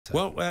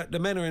Well, the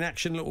men are in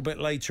action a little bit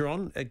later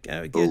on.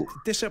 After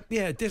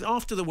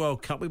the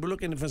World Cup, we were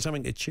looking for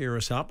something to cheer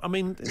us up. I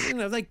mean,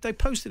 they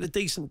posted a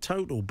decent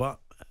total, but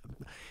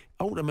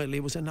ultimately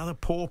it was another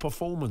poor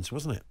performance,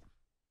 wasn't it?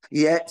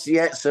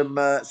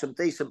 Some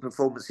decent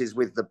performances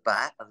with the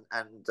bat,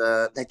 and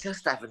they're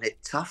just having it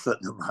tough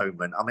at the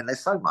moment. I mean, there's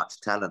so much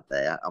talent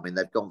there. I mean,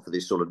 they've gone for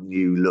this sort of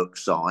new look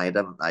side,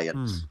 haven't they?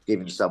 And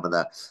giving some of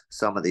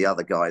the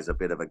other guys a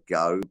bit of a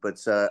go,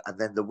 but and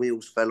then the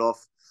wheels fell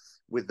off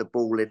with the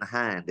ball in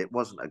hand. It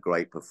wasn't a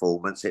great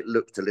performance. It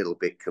looked a little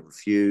bit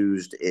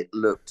confused. It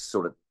looked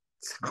sort of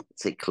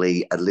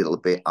tactically a little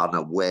bit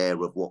unaware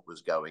of what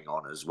was going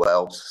on as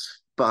well.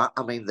 But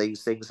I mean,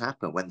 these things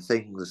happen when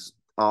things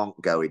aren't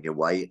going your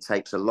way. It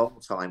takes a long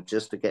time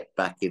just to get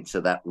back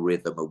into that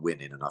rhythm of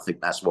winning, and I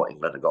think that's what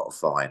England have got to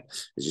find.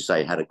 As you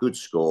say, had a good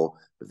score,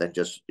 but then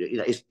just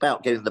it's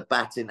about getting the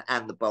batting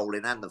and the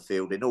bowling and the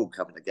fielding all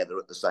coming together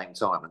at the same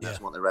time, and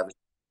that's what they're having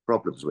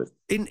problems with.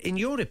 In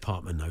your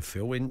department, though,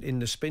 Phil, in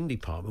the spin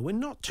department, we're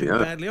not too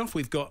badly off.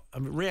 We've got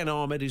Rian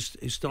Ahmed is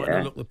starting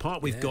to look the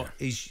part. We've got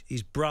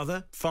his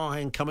brother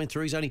Farhan coming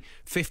through. He's only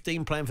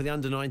 15, playing for the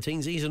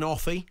under-19s. He's an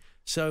offie.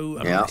 So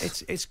I mean,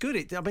 it's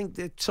good. I mean,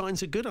 the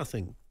signs are good, I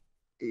think.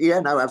 Yeah,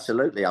 no,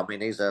 absolutely. I mean,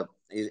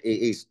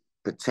 he's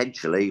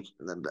potentially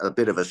a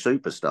bit of a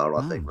superstar,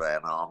 I think,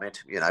 Rian Ahmed.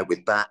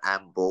 With bat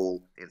and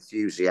ball,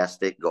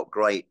 enthusiastic, got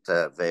great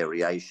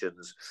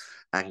variations,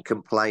 and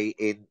can play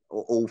in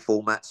all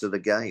formats of the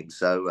game.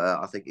 So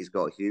I think he's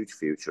got a huge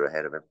future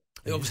ahead of him.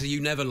 Obviously, you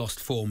never lost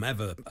form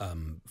ever,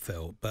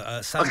 Phil.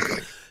 But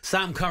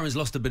Sam Curran's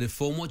lost a bit of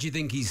form. What do you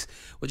think is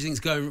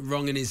going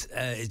wrong in his?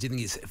 Do you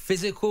think it's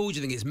physical? Do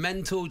you think it's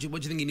mental? What do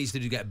you think he needs to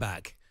do to get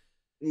back?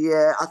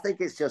 Yeah, I think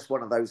it's just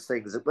one of those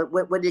things.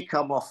 When you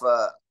come off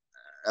a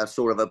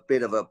sort of a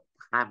bit of a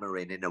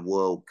hammering in a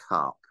World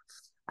Cup,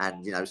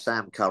 and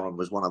Sam Curran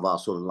was one of our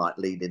sort of like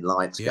leading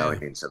lights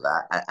going into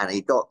that, and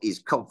he got his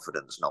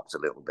confidence knocked a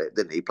little bit,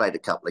 didn't he? He played a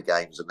couple of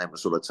games and then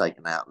was sort of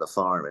taken out of the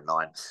firing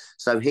line.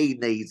 So he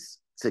needs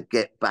to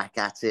get back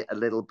at it a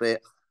little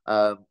bit.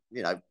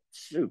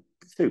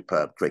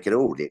 Superb cricket,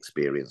 all the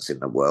experience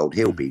in the world.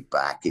 He'll be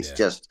back. It's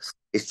just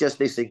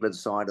this England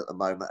side at the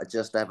moment are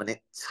just having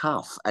it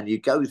tough, and you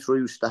go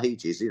through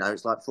stages.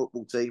 It's like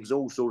football teams,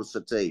 all sorts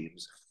of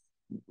teams.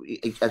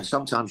 And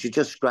sometimes you're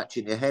just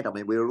scratching your head. I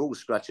mean, we were all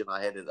scratching our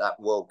head at that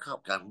World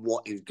Cup going,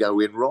 what is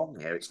going wrong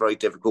here? It's very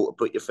difficult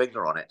to put your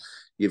finger on it.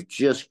 You've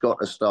just got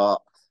to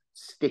start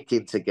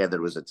sticking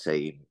together as a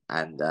team,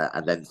 and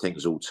then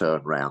things will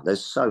turn around.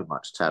 There's so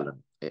much talent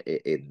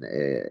in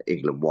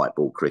England white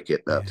ball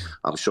cricket that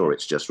I'm sure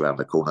it's just round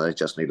the corner. They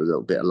just need a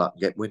little bit of luck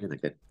and get winning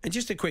again. And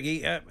just a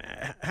quickie,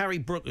 Harry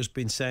Brook has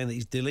been saying that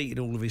he's deleted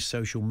all of his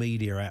social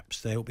media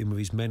apps to help him with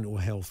his mental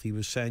health. He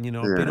was saying,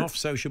 I've been off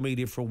social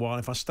media for a while.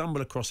 If I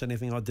stumble across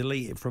anything, I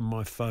delete it from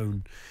my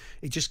phone.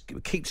 It just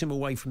keeps him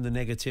away from the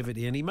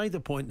negativity. And he made the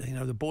point,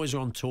 the boys are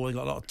on tour, they've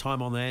got a lot of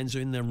time on their hands,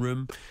 they're in their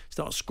room,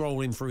 start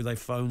scrolling through their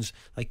phones,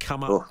 they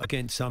come up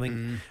against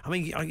something. I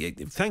mean,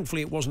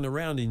 thankfully it wasn't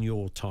around in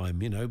your time,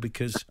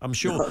 because I'm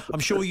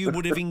sure you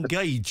would have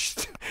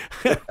engaged,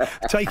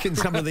 taken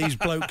some of these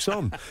blokes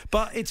on.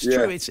 But it's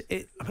true. It's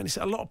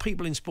a lot of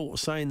people in sport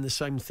are saying the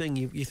same thing.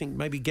 You think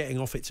maybe getting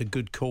off it's a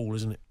good call,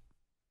 isn't it?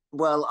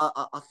 Well,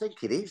 I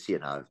think it is.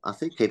 I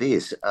think it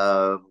is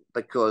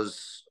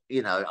because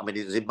I mean,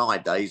 it was in my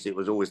days. It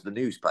was always the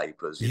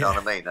newspapers. You know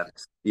what I mean? And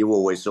you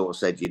always sort of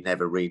said you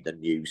never read the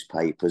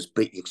newspapers,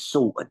 but you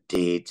sort of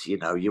did.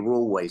 You were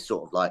always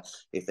sort of like,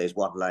 if there's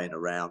one laying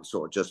around,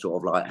 sort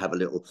of like have a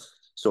little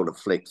sort of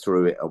flick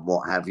through it and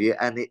what have you,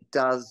 and it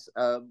does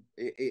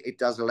it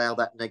does allow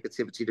that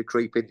negativity to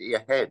creep into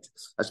your head,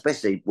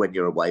 especially when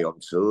you're away on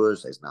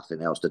tours. There's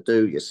nothing else to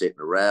do. You're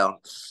sitting around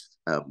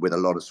with a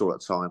lot of sort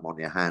of time on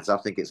your hands. I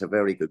think it's a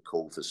very good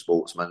call for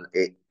sportsmen.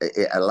 It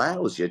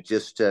allows you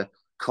just to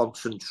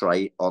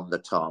concentrate on the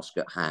task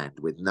at hand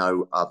with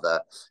no other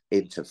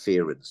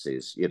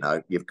interferences.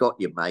 You've got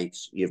your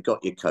mates, you've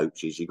got your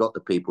coaches, you've got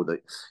the people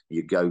that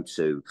you go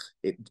to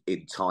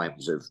in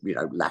times of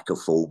lack of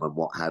form and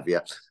what have you.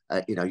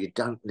 You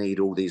don't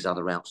need all these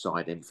other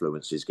outside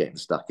influences getting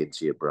stuck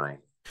into your brain.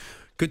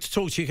 Good to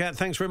talk to you, Kat.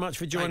 Thanks very much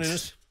for joining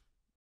us.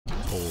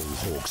 Paul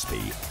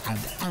Hawksbee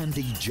and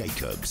Andy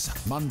Jacobs,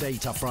 Monday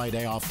to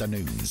Friday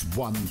afternoons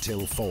 1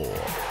 till 4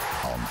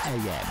 on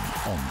AM,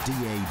 on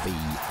DAB,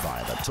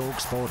 via the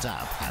talkSPORT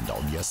app and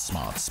on your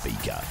smart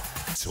speaker.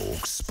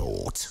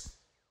 talkSPORT.